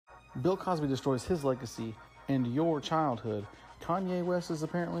Bill Cosby destroys his legacy and your childhood. Kanye West is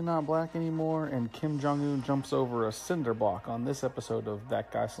apparently not black anymore, and Kim Jong-un jumps over a cinder block on this episode of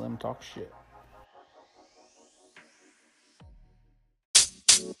That Guy Slim Talks Shit.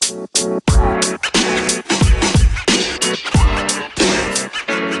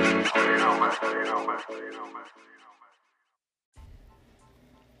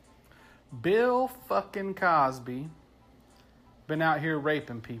 Bill fucking Cosby been out here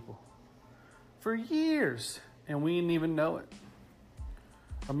raping people for years, and we didn't even know it.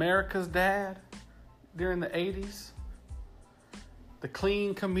 America's dad during the 80s, the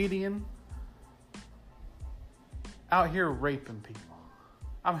clean comedian, out here raping people.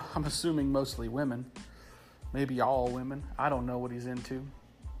 I'm assuming mostly women, maybe all women. I don't know what he's into.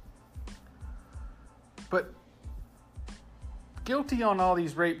 But guilty on all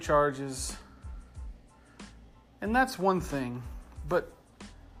these rape charges, and that's one thing. But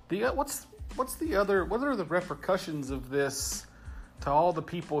what are the repercussions of this to all the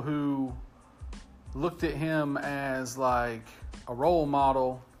people who looked at him as like a role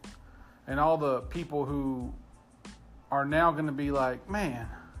model, and all the people who are now going to be like, man,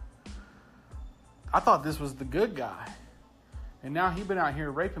 I thought this was the good guy, and now he's been out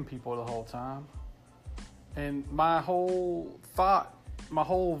here raping people the whole time. And my whole thought, my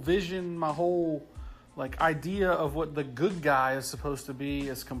whole vision, my whole idea of what the good guy is supposed to be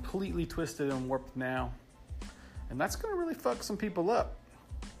is completely twisted and warped now. And that's going to really fuck some people up.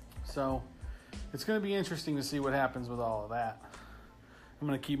 So it's going to be interesting to see what happens with all of that. I'm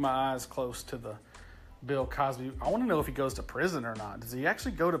going to keep my eyes close to the Bill Cosby. I want to know if he goes to prison or not. Does he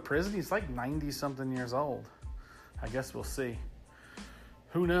actually go to prison? He's like 90-something years old. I guess we'll see.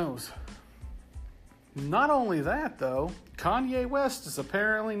 Who knows? Not only that, though, Kanye West is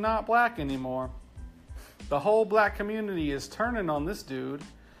apparently not black anymore. The whole black community is turning on this dude.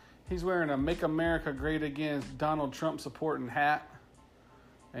 He's wearing a Make America Great Again Donald Trump supporting hat,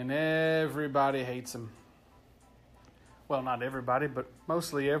 and everybody hates him. Well, not everybody, but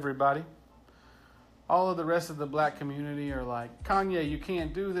mostly everybody. All of the rest of the black community are like, Kanye, you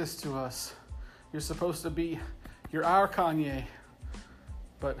can't do this to us. You're supposed to be, you're our Kanye.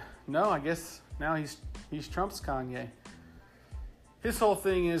 But no, I guess now he's Trump's Kanye. His whole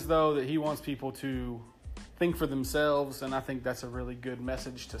thing is, though, that he wants people to think for themselves, and I think that's a really good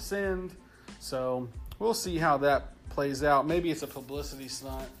message to send. So we'll see how that plays out. Maybe it's a publicity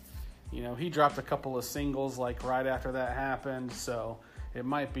stunt. You know, he dropped a couple of singles right after that happened, so it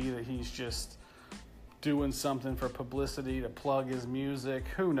might be that he's just doing something for publicity to plug his music.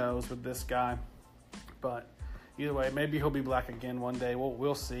 Who knows with this guy? But either way, maybe he'll be black again one day.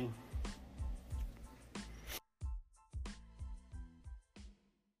 We'll see.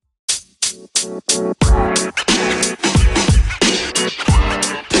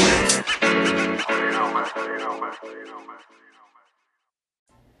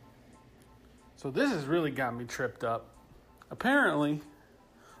 So this has really got me tripped up. Apparently,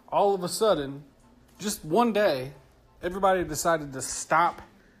 all of a sudden, just one day, everybody decided to stop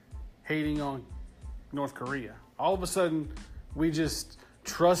hating on North Korea. All of a sudden, we just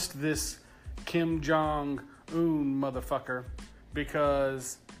trust this Kim Jong-un motherfucker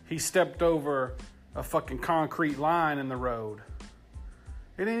because he stepped over a fucking concrete line in the road.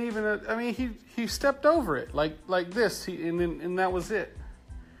 It ain't even he stepped over it like this, and that was it.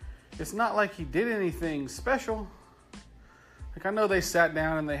 It's not like he did anything special. I know they sat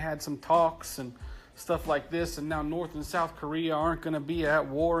down and they had some talks and stuff like this, and now North and South Korea aren't going to be at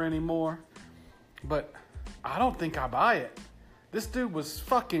war anymore. But I don't think I buy it. This dude was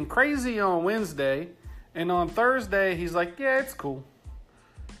fucking crazy on Wednesday, and on Thursday he's like, yeah, it's cool.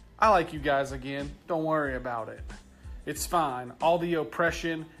 I like you guys again. Don't worry about it. It's fine. All the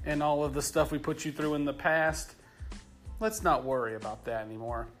oppression and all of the stuff we put you through in the past, let's not worry about that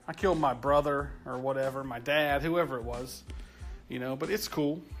anymore. I killed my brother or whatever, my dad, whoever it was, but it's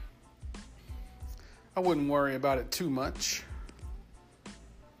cool. I wouldn't worry about it too much.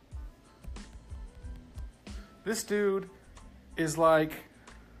 This dude is I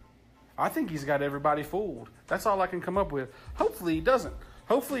think he's got everybody fooled. That's all I can come up with. Hopefully he doesn't.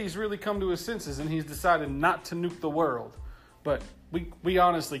 Hopefully he's really come to his senses and he's decided not to nuke the world. But we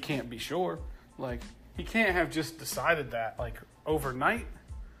honestly can't be sure. He can't have just decided that, overnight.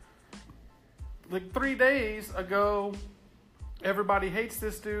 3 days ago, everybody hates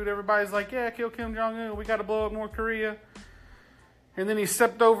this dude. Everybody's like, yeah, kill Kim Jong-un. We got to blow up North Korea. And then he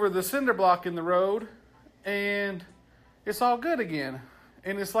stepped over the cinder block in the road, and it's all good again.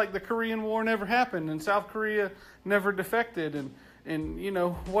 And it's like the Korean War never happened, and South Korea never defected, and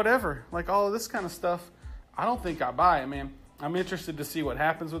whatever. All of this kind of stuff. I don't think I buy it, man. I'm interested to see what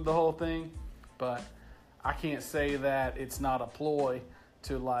happens with the whole thing, but I can't say that it's not a ploy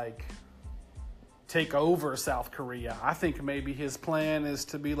to like take over South Korea. I think maybe his plan is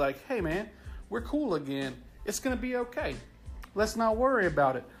to be like, hey man, we're cool again. It's going to be okay. Let's not worry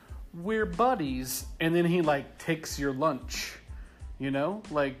about it. We're buddies. And then he like takes your lunch, you know,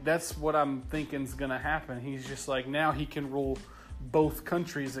 like that's what I'm thinking is going to happen. He's just like, now he can rule both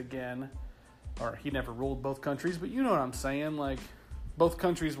countries again, or he never ruled both countries, but you know what I'm saying? Like both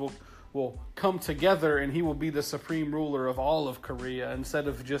countries will come together and he will be the supreme ruler of all of Korea instead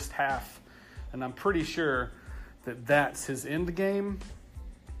of just half. And I'm pretty sure that that's his end game.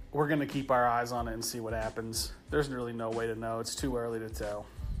 We're going to keep our eyes on it and see what happens. There's really no way to know. It's too early to tell.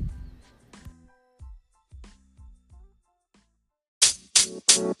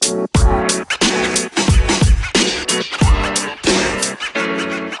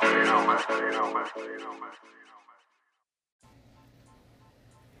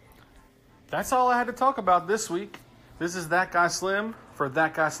 That's all I had to talk about this week. This is That Guy Slim for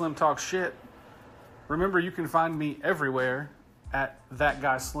That Guy Slim Talks Shit. Remember, you can find me everywhere at That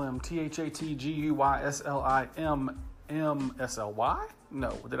Guy Slim. ThatGuyslimMSly.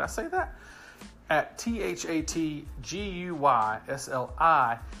 No, did I say that? At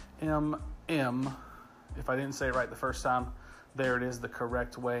ThatGuyslim. If I didn't say it right the first time, there it is the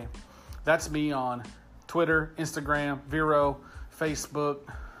correct way. That's me on Twitter, Instagram, Vero, Facebook,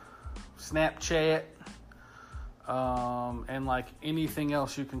 Snapchat, and like anything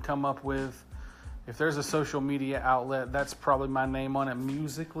else you can come up with. If there's a social media outlet, that's probably my name on it.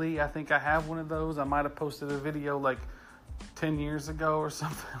 Musically, I think I have one of those. I might have posted a video like 10 years ago or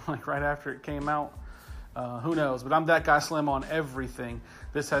something, like right after it came out. Who knows? But I'm That Guy Slim on everything.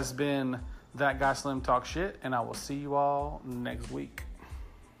 This has been That Guy Slim Talk Shit, and I will see you all next week.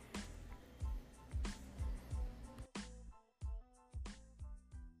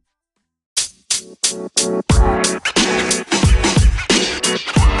 You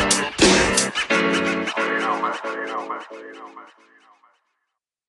know, man.